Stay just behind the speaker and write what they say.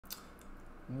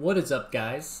What is up,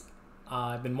 guys?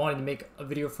 I've been wanting to make a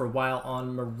video for a while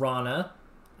on Mirana.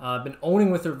 I've been owning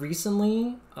with her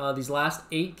recently. These last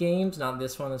 8 games, not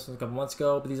this one, this was a couple months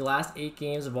ago, but these last 8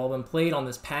 games have all been played on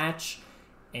this patch,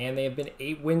 and they have been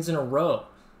 8 wins in a row.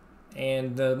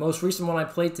 And the most recent one I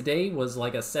played today was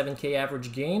like a 7K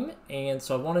average game, and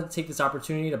so I wanted to take this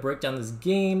opportunity to break down this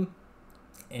game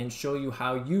and show you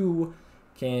how you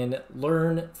can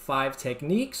learn 5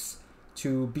 techniques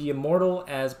to be immortal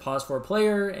as pause 4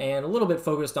 player, and a little bit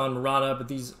focused on Mirana, but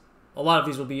a lot of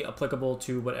these will be applicable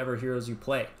to whatever heroes you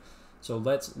play. So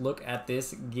let's look at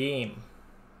this game.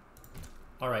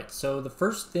 Alright, so the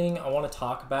first thing I want to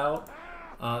talk about,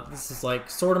 this is like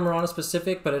sort of Mirana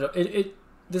specific, but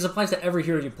this applies to every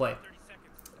hero you play.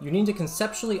 You need to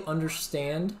conceptually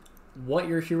understand what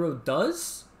your hero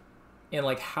does and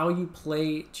like how you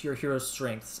play to your hero's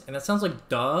strengths. And that sounds like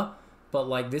duh, but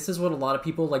like this is what a lot of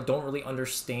people like don't really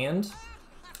understand.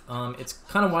 It's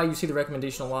kind of why you see the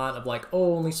recommendation a lot of like,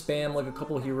 oh, only spam like a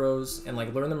couple heroes and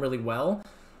like learn them really well.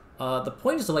 The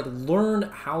point is to like learn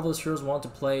how those heroes want to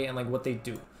play and like what they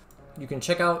do. You can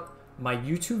check out my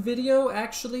YouTube video.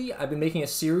 Actually, I've been making a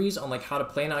series on like how to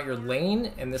plan out your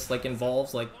lane, and this like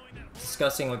involves like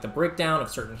discussing like the breakdown of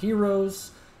certain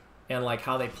heroes and like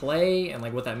how they play and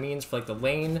like what that means for like the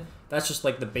lane. That's just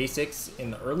like the basics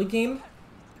in the early game.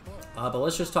 But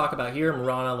let's just talk about here,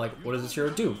 Mirana, like what does this hero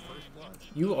do?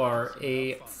 You are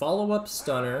a follow-up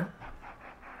stunner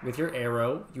with your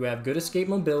arrow. You have good escape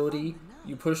mobility.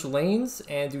 You push lanes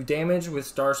and do damage with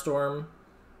Starstorm,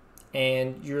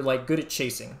 and you're like good at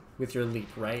chasing with your leap,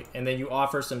 right? And then you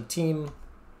offer some team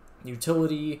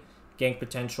utility, gank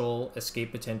potential,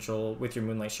 escape potential with your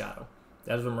Moonlight Shadow.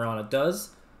 That is what Mirana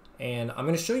does. And I'm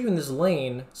going to show you in this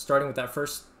lane, starting with that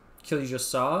first kill you just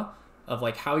saw, of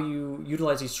like how you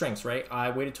utilize these strengths, right?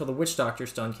 I waited till the Witch Doctor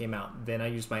stun came out. Then I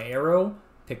used my arrow,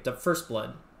 picked up First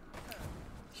Blood.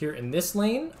 Here in this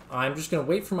lane, I'm just going to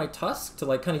wait for my Tusk to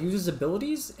like kind of use his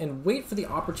abilities and wait for the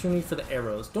opportunity for the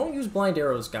arrows. Don't use blind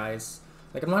arrows, guys.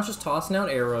 Like, I'm not just tossing out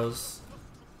arrows.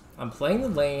 I'm playing the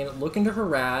lane, looking to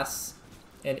harass,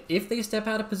 and if they step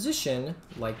out of position,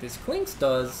 like this Clinks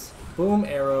does, boom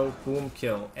arrow, boom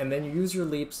kill. And then you use your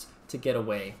leaps to get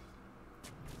away.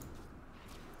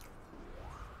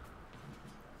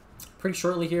 Pretty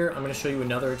shortly here, I'm going to show you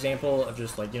another example of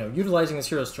just like, you know, utilizing this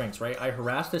hero's strengths, right? I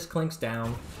harass this Clinks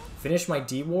down, finish my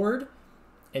D ward,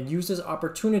 and use this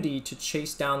opportunity to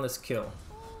chase down this kill.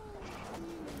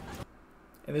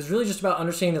 And it's really just about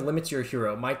understanding the limits of your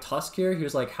hero. My Tusk here, he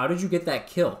was like, how did you get that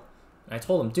kill? And I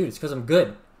told him, dude, it's because I'm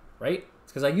good, right?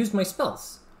 It's because I used my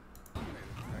spells.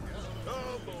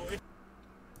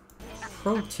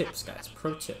 Pro tips, guys,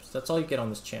 pro tips. That's all you get on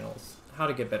this channel. How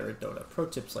to get better at Dota. Pro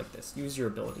tips like this. Use your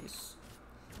abilities.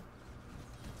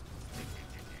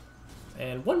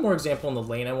 And one more example in the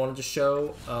lane I wanted to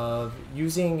show of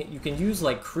using, you can use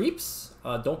like creeps.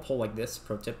 Don't pull like this.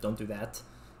 Pro tip, don't do that.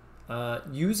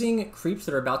 Using creeps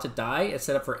that are about to die as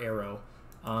setup for arrow.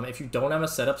 If you don't have a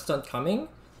setup stun coming,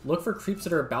 look for creeps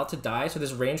that are about to die. So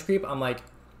this range creep, I'm like,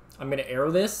 I'm going to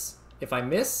arrow this. If I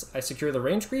miss, I secure the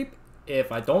range creep.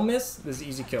 If I don't miss, this is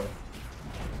easy kill.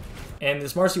 And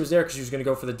this Marcy was there because she was going to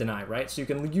go for the deny, right? So you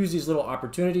can use these little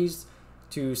opportunities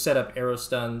to set up arrow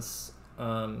stuns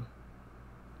in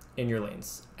your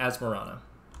lanes as Mirana.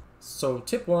 So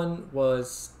tip 1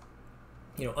 was,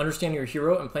 you know, understanding your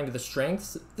hero and playing to the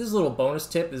strengths. This is a little bonus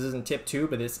tip. This isn't tip 2,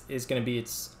 but this is going to be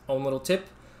its own little tip.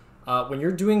 When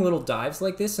you're doing little dives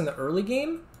like this in the early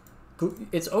game,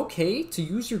 it's okay to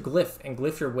use your Glyph and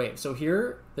glyph your wave. So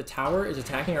here, the tower is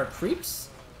attacking our creeps.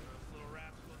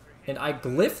 And I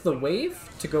glyph the wave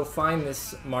to go find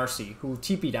this Marcy, who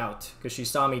TP'd out because she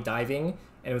saw me diving.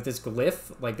 And with this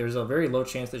glyph, like there's a very low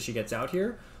chance that she gets out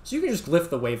here. So you can just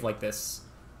glyph the wave like this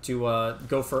to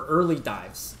go for early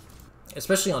dives.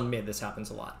 Especially on mid, this happens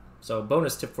a lot. So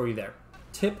bonus tip for you there.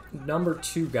 Tip number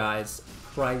 2, guys,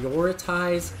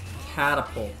 prioritize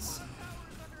catapults.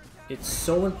 It's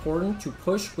so important to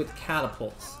push with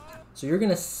catapults. So you're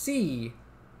going to see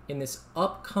in this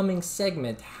upcoming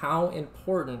segment how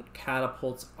important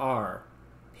catapults are.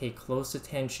 Pay close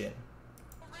attention.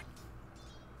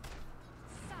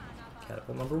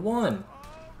 Catapult number 1.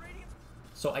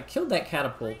 So I killed that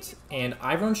catapult and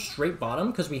I run straight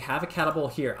bottom because we have a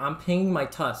catapult here. I'm pinging my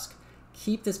Tusk.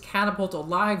 Keep this catapult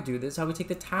alive, dude. This is how we take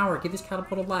the tower. Keep this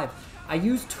catapult alive. I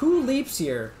used 2 leaps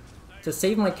here to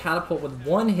save my catapult with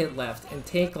 1 hit left and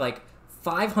take like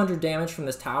 500 damage from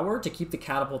this tower to keep the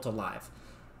catapult alive.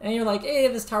 And you're like, hey,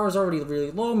 this tower's already really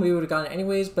low, maybe we would have gotten it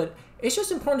anyways, but it's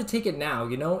just important to take it now,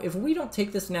 you know? If we don't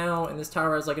take this now and this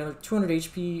tower has like another 200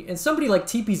 HP and somebody like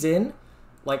TP's in,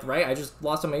 like, right, I just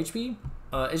lost some HP.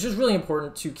 It's just really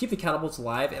important to keep the catapults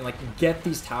alive and, like, get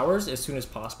these towers as soon as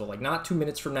possible. Like, not 2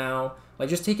 minutes from now. Like,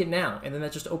 just take it now, and then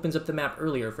that just opens up the map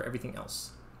earlier for everything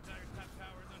else.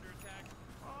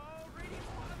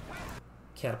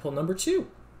 Catapult number 2.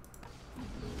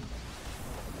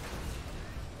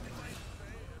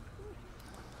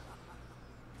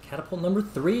 Catapult number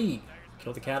 3.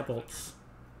 Kill the catapults.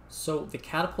 So the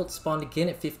catapult spawned again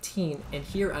at 15, and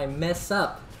here I mess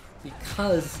up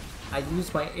because I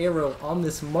used my arrow on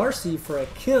this Marcy for a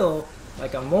kill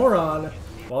like a moron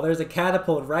while there's a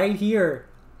catapult right here.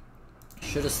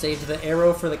 Should have saved the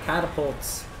arrow for the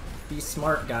catapults. Be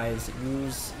smart, guys.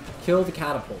 Kill the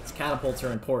catapults. Catapults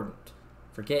are important.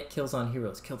 Forget kills on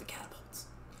heroes. Kill the catapults.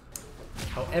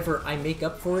 However, I make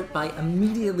up for it by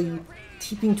immediately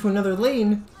TPing to another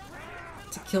lane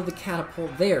to kill the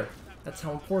catapult there. That's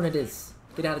how important it is.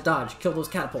 Get out of dodge. Kill those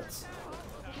catapults.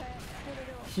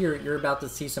 Here, you're about to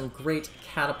see some great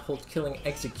catapult killing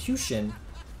execution.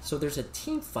 So there's a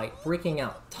team fight breaking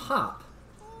out top.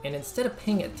 And instead of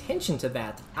paying attention to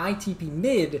that, I TP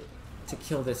mid to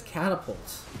kill this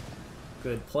catapult.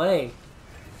 Good play.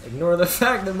 Ignore the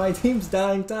fact that my team's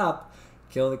dying top.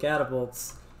 Kill the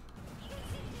catapults.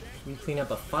 We clean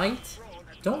up a fight.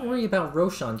 Don't worry about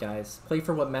Roshan, guys. Play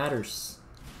for what matters.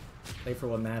 Play for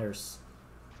what matters.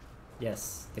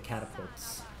 Yes, the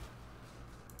catapults.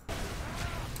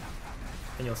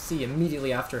 And you'll see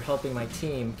immediately after helping my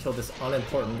team kill this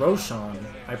unimportant Roshan,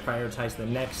 I prioritize the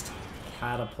next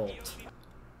catapult.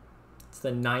 It's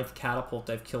the 9th catapult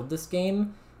I've killed this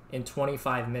game in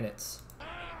 25 minutes.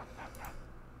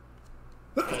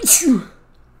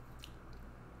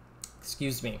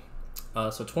 Excuse me.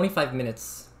 So 25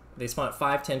 minutes. They spawn at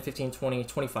 5, 10, 15, 20,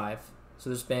 25. So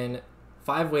there's been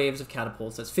 5 waves of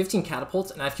catapults. That's 15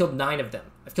 catapults, and I've killed 9 of them.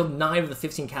 I've killed 9 of the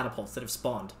 15 catapults that have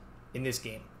spawned in this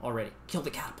game already. Kill the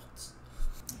catapults.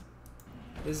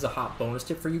 This is a hot bonus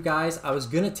tip for you guys. I was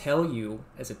gonna tell you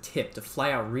as a tip to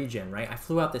fly out regen, right? I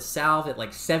flew out the salve at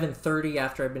like 7:30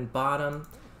 after I've been bottom.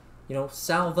 You know,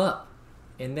 salve up.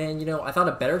 And then, you know, I thought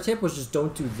a better tip was just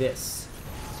don't do this.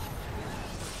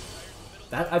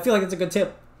 I feel like it's a good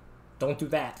tip. Don't do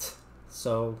that.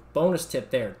 So, bonus tip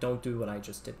there. Don't do what I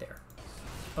just did there.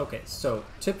 Okay, so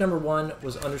tip number 1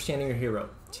 was understanding your hero.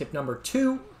 Tip number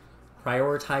 2,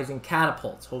 prioritizing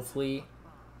catapults. Hopefully,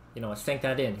 you know, I sank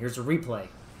that in. Here's a replay.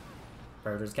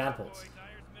 Prioritize catapults.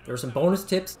 There are some bonus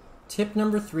tips. Tip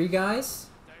number 3, guys,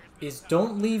 is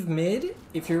don't leave mid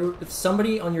if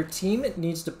somebody on your team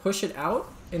needs to push it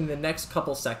out in the next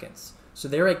couple seconds. So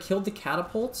there I killed the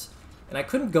catapults, and I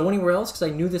couldn't go anywhere else because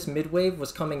I knew this mid wave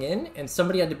was coming in, and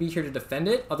somebody had to be here to defend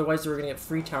it. Otherwise, they were going to get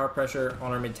free tower pressure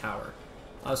on our mid tower.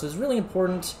 So it's really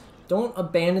important. Don't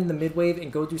abandon the mid wave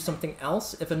and go do something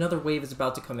else if another wave is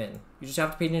about to come in. You just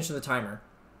have to pay attention to the timer.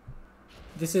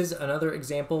 This is another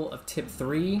example of tip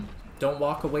 3. Don't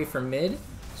walk away from mid.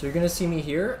 So you're going to see me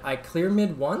here. I clear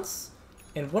mid once,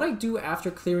 and what I do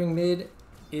after clearing mid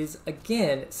is,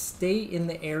 again, stay in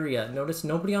the area. Notice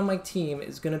nobody on my team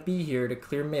is going to be here to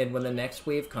clear mid when the next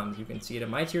wave comes. You can see it at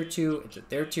my tier 2, it's at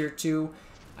their tier 2.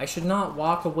 I should not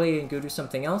walk away and go do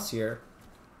something else here.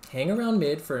 Hang around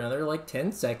mid for another like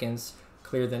 10 seconds,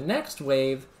 clear the next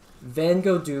wave, then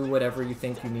go do whatever you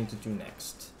think you need to do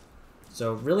next.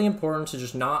 So really important to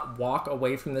just not walk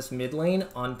away from this mid lane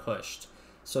unpushed.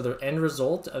 So the end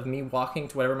result of me walking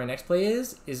to whatever my next play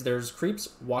is there's creeps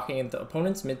walking into the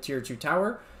opponent's mid tier 2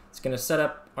 tower. It's going to set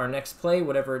up our next play,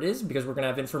 whatever it is, because we're going to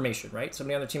have information, right?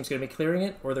 Somebody on the team's going to be clearing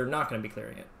it, or they're not going to be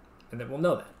clearing it. And then we'll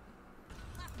know that.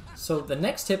 So the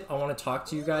next tip I want to talk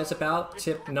to you guys about,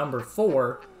 tip number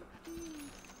 4.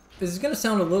 This is going to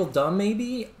sound a little dumb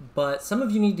maybe, but some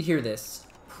of you need to hear this.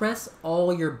 Press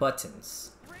all your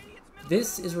buttons.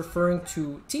 This is referring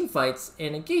to team fights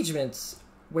and engagements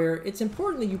where it's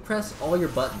important that you press all your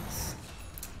buttons.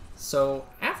 So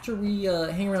after we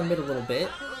hang around mid a little bit,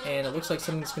 and it looks like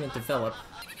something's going to develop,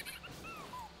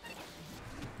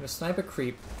 I'm going to snipe a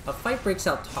creep, a fight breaks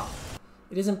out top.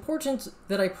 It is important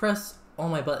that I press all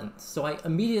my buttons, so I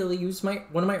immediately use one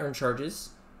of my earn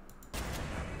charges.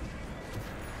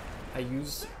 I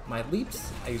use my leaps,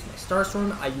 I use my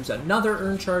Starstorm, I use another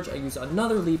earn charge, I use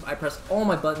another leap, I press all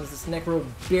my buttons. This Necro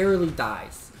barely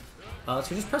dies.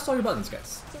 So just press all your buttons,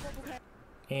 guys.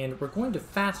 And we're going to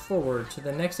fast forward to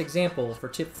the next example for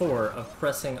tip 4 of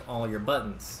pressing all your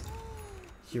buttons.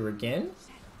 Here again,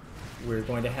 we're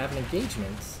going to have an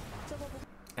engagement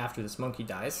after this monkey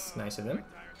dies. Nice of him.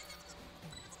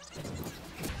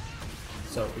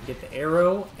 So we get the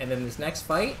arrow, and then this next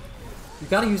fight, you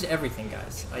gotta use everything,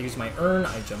 guys. I use my earn,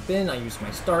 I jump in, I use my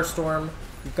Starstorm.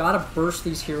 You gotta burst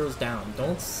these heroes down.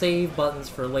 Don't save buttons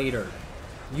for later.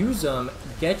 use them,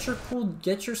 get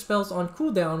your spells on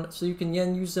cooldown so you can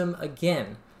then use them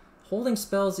again. Holding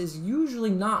spells is usually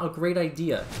not a great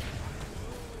idea.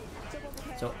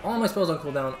 So all my spells on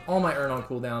cooldown, all my urn on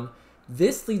cooldown.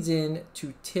 This leads in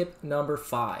to tip number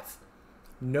 5.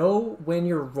 Know when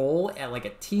your role at like a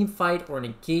team fight or an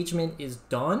engagement is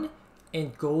done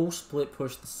and go split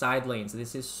push the side lanes.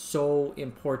 This is so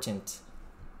important.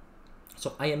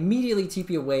 So I immediately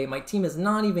TP away. My team has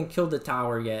not even killed the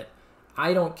tower yet.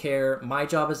 I don't care. My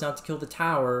job is not to kill the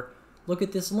tower. Look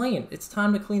at this lane. It's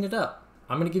time to clean it up.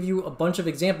 I'm going to give you a bunch of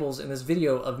examples in this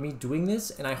video of me doing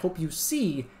this, and I hope you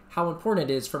see how important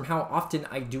it is from how often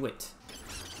I do it.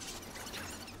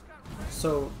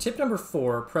 So tip number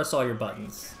 4, press all your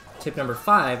buttons. Tip number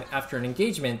 5, after an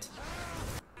engagement,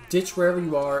 ditch wherever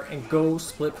you are and go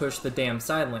split push the damn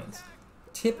side lanes.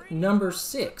 Tip number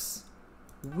 6,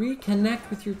 reconnect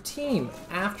with your team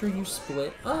after you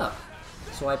split up.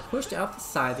 So I pushed out the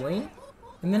side lane,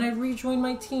 and then I rejoined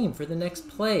my team for the next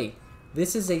play.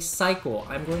 This is a cycle.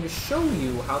 I'm going to show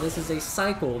you how this is a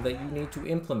cycle that you need to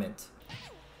implement.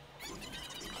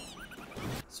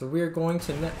 So we are going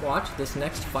to watch this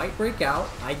next fight break out.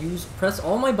 I press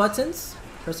all my buttons.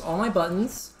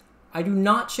 I do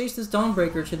not chase this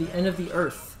Dawnbreaker to the end of the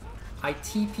earth. I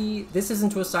TP. This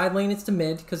isn't to a side lane, it's to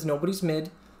mid, because nobody's mid.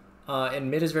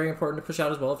 And mid is very important to push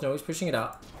out as well if nobody's pushing it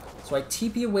out. So I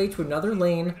TP away to another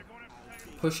lane,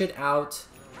 push it out,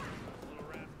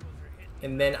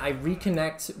 and then I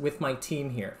reconnect with my team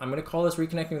here. I'm going to call this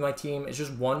reconnecting with my team. It's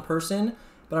just one person,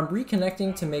 but I'm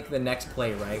reconnecting to make the next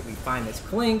play, right? We find this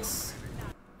Clinks.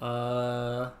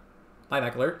 Buyback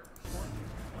alert.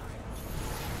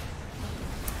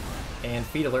 And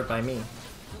feed alert by me.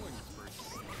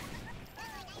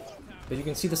 But you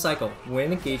can see the cycle.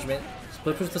 Win engagement,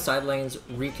 split push the side lanes,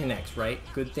 reconnect, right?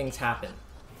 Good things happen.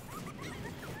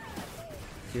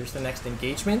 Here's the next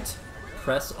engagement.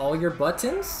 Press all your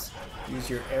buttons. Use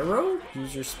your arrow,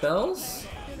 use your spells.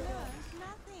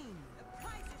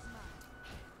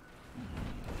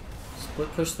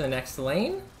 Split push the next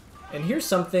lane. And here's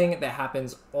something that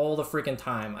happens all the freaking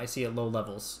time I see at low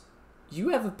levels. You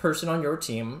have a person on your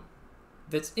team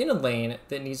that's in a lane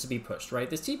that needs to be pushed, right?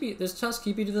 This Tusk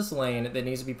TP to this lane that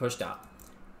needs to be pushed out.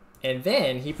 And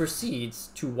then he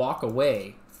proceeds to walk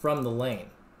away from the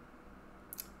lane.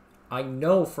 I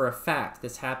know for a fact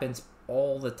this happens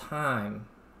all the time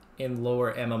in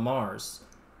lower MMRs.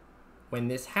 When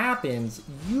this happens,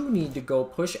 you need to go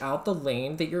push out the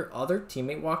lane that your other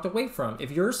teammate walked away from.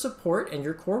 If you're a support and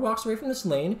your core walks away from this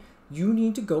lane, you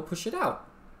need to go push it out.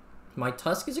 My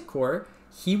Tusk is a core.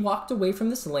 He walked away from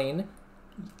this lane.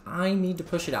 I need to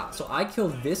push it out. So I kill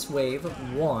this wave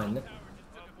 1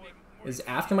 is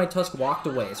after my Tusk walked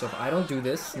away. So if I don't do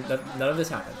this, none of this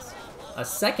happens. A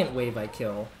second wave I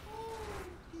kill.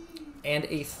 And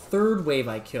a third wave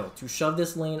I kill to shove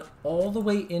this lane all the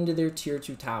way into their tier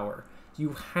 2 tower.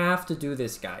 You have to do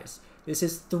this, guys. This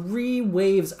is 3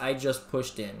 waves I just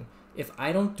pushed in. If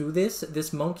I don't do this,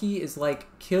 this monkey is like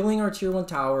killing our tier 1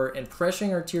 tower and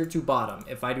pressuring our tier 2 bottom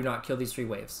if I do not kill these 3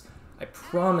 waves. I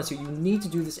promise you, you need to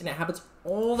do this, and it happens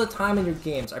all the time in your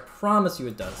games. I promise you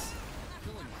it does.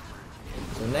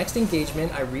 So next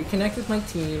engagement, I reconnect with my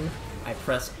team. I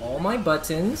press all my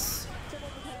buttons.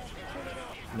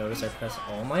 Notice I press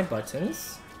all my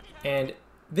buttons. And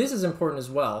this is important as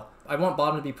well. I want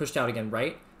bottom to be pushed out again,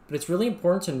 right? But it's really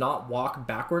important to not walk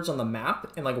backwards on the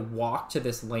map and like walk to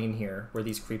this lane here where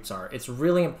these creeps are. It's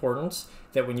really important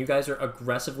that when you guys are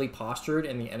aggressively postured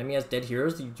and the enemy has dead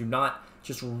heroes, that you do not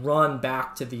just run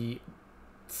back to the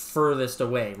furthest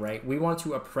away, right? We want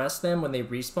to oppress them when they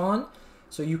respawn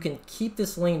so you can keep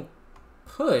this lane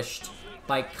pushed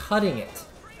by cutting it.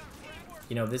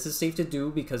 You know, this is safe to do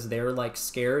because they're like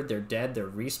scared, they're dead, they're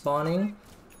respawning.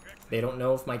 They don't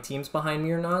know if my team's behind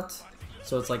me or not.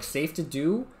 So it's like safe to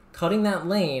do. Cutting that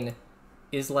lane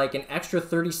is like an extra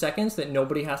 30 seconds that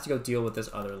nobody has to go deal with this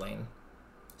other lane.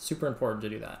 Super important to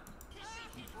do that.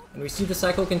 And we see the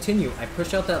cycle continue. I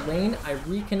pushed out that lane, I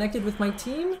reconnected with my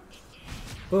team.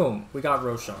 Boom, we got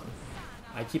Roshan.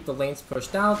 I keep the lanes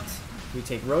pushed out, we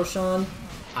take Roshan.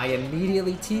 I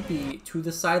immediately TP to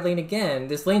the side lane again.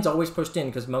 This lane's always pushed in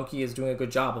because Monkey is doing a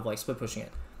good job of like split pushing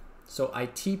it. So I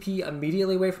TP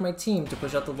immediately away from my team to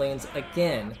push out the lanes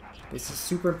again. This is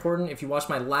super important. If you watched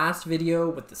my last video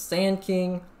with the Sand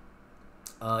King,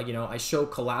 you know, I show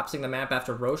collapsing the map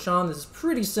after Roshan. This is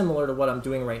pretty similar to what I'm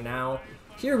doing right now.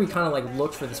 Here we kind of like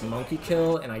looked for this monkey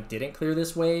kill and I didn't clear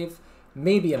this wave.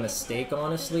 Maybe a mistake,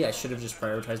 honestly. I should have just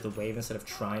prioritized the wave instead of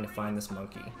trying to find this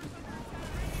monkey.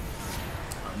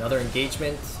 Another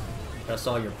engagement. Press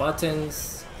all your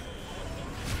buttons.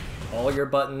 all your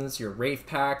buttons, your Wraith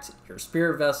Pact, your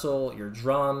Spirit Vessel, your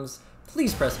drums.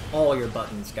 Please press all your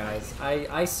buttons, guys.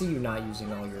 I see you not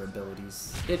using all your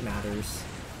abilities. It matters.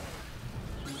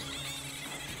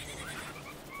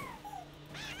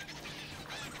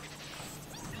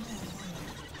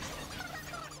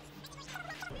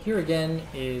 Here again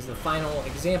is the final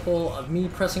example of me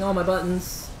pressing all my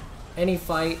buttons. Any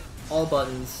fight, all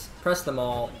buttons, press them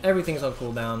all, everything's on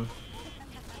cooldown.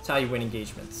 That's how you win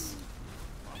engagements.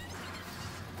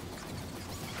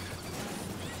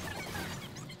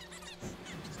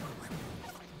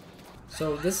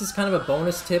 So this is kind of a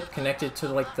bonus tip connected to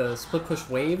like the split push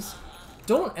waves.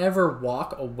 Don't ever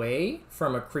walk away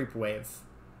from a creep wave.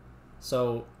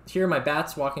 So here my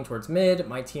bat's walking towards mid,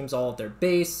 my team's all at their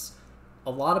base. A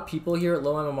lot of people here at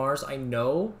low MMRs I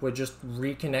know would just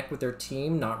reconnect with their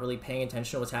team, not really paying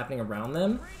attention to what's happening around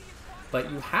them.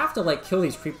 But you have to like kill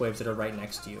these creep waves that are right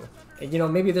next to you. And you know,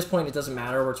 maybe at this point it doesn't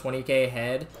matter, we're 20k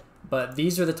ahead, but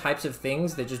these are the types of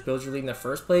things that just build your lead in the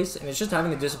first place, and it's just having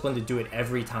the discipline to do it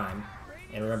every time.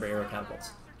 And remember arrow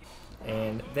catapults.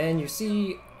 And then you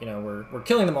see, you know, we're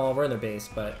killing them all, we're in their base,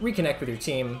 but reconnect with your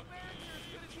team.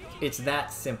 It's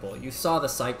that simple. You saw the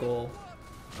cycle.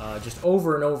 Just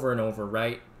over and over and over,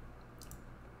 right?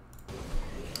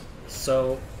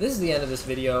 So this is the end of this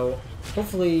video.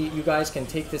 Hopefully you guys can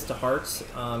take this to heart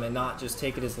and not just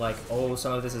take it as like, oh,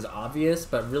 some of this is obvious,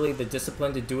 but really the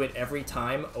discipline to do it every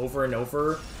time, over and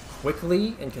over,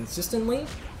 quickly and consistently.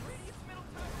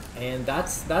 And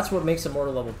that's what makes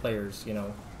Immortal level players, you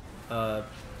know,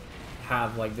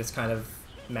 have like this kind of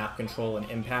map control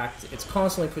and impact. It's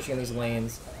constantly pushing in these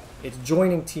lanes. It's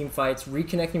joining team fights,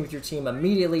 reconnecting with your team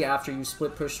immediately after you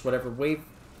split push whatever wave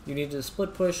you need to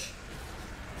split push,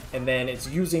 and then it's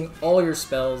using all your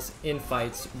spells in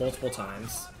fights multiple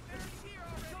times.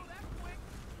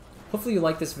 Hopefully you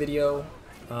like this video.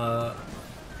 I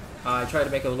tried to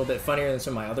make it a little bit funnier than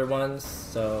some of my other ones,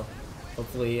 so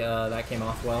hopefully that came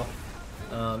off well.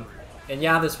 And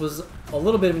yeah, this was a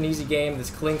little bit of an easy game. This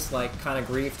Klink's like kind of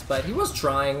griefed, but he was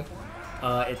trying.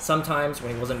 It's sometimes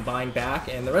when he wasn't buying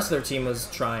back, and the rest of their team was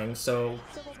trying. So,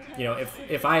 you know,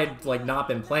 if I had like not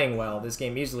been playing well, this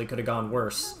game easily could have gone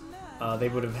worse. They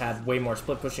would have had way more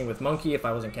split pushing with Monkey if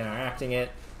I wasn't counteracting it,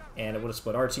 and it would have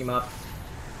split our team up.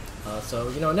 So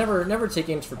you know, never take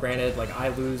games for granted. Like I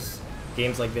lose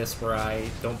games like this where I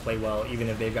don't play well, even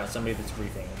if they've got somebody that's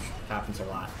griefing, which happens a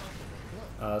lot.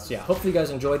 So yeah, hopefully you guys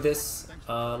enjoyed this.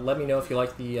 Let me know if you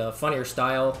like the funnier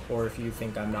style, or if you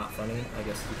think I'm not funny. I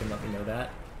guess you can let me know that.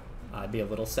 I'd be a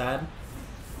little sad.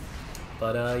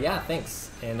 But yeah, thanks,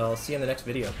 and I'll see you in the next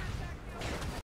video.